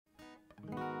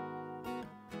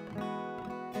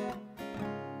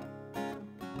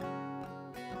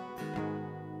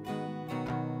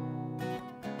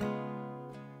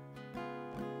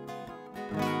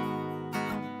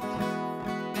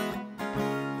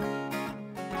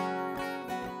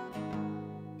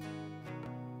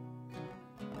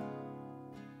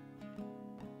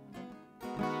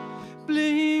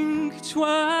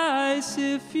twice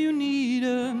if you need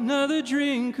another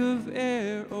drink of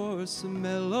air or some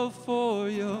mellow for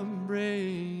your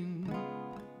brain.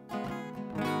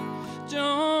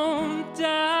 Don't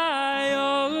die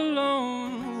all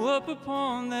alone up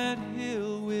upon that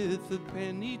hill with a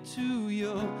penny to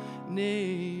your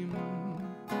name.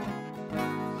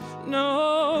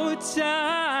 No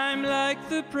time like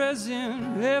the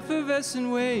present,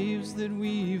 effervescent waves that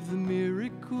weave the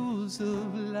miracles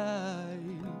of light.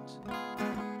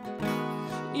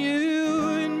 You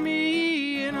and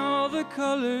me in all the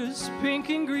colors, pink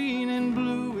and green and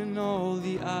blue, and all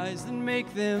the eyes that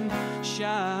make them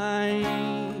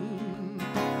shine.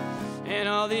 And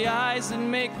all the eyes that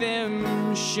make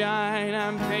them shine.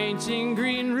 I'm painting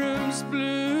green rooms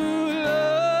blue,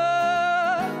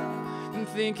 love, and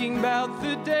thinking about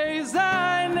the days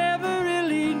I never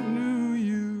really knew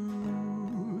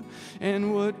you.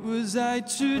 And what was I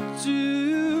to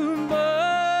do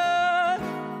but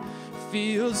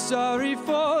feel sorry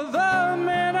for the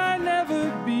man I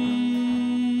never be?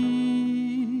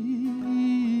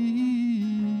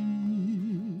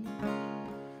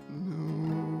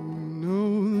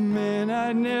 No, the man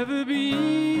I'd never be.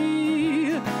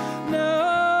 No,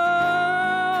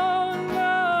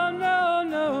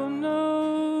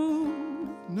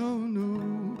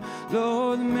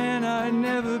 Lord, the man I'd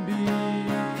never be.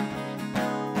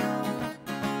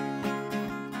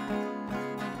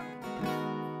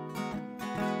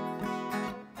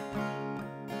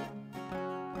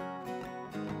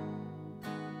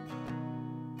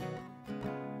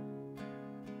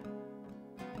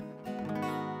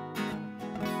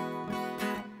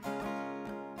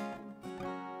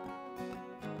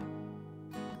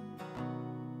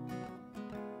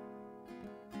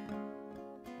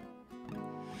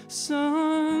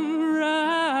 Sunrise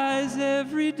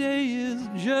every day is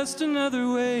just another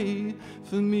way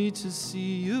for me to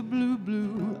see your blue,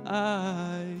 blue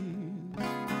eyes.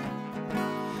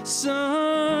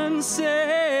 Sunset,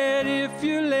 if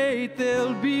you're late,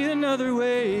 there'll be another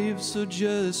wave, so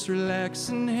just relax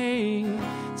and hang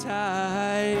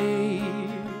tight.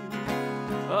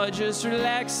 Oh, just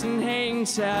relax and hang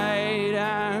tight.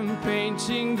 I'm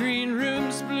painting green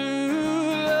rooms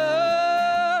blue, love.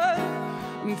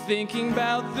 I'm thinking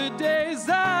about the days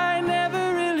I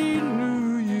never really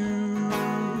knew you.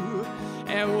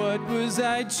 And what was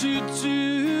I to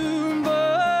do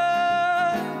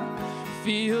but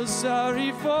feel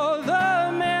sorry for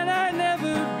the man I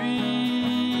never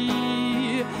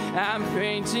be? I'm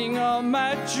painting all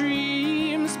my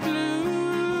dreams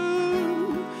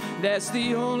blue. That's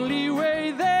the only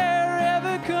way they're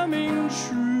ever coming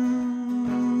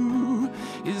true.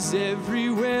 Is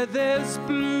everywhere there's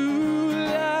blue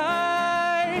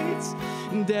lights,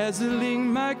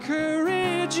 dazzling my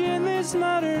courage in this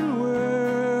modern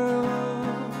world.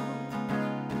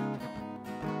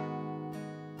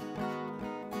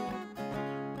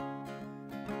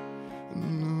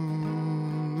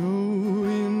 No,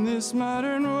 in this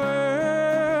modern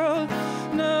world.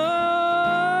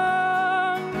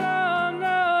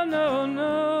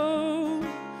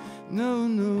 No,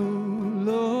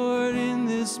 Lord, in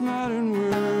this modern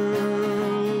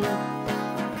world.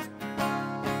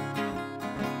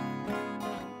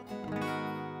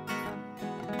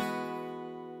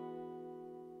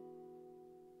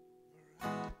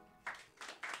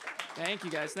 Thank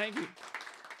you, guys. Thank you.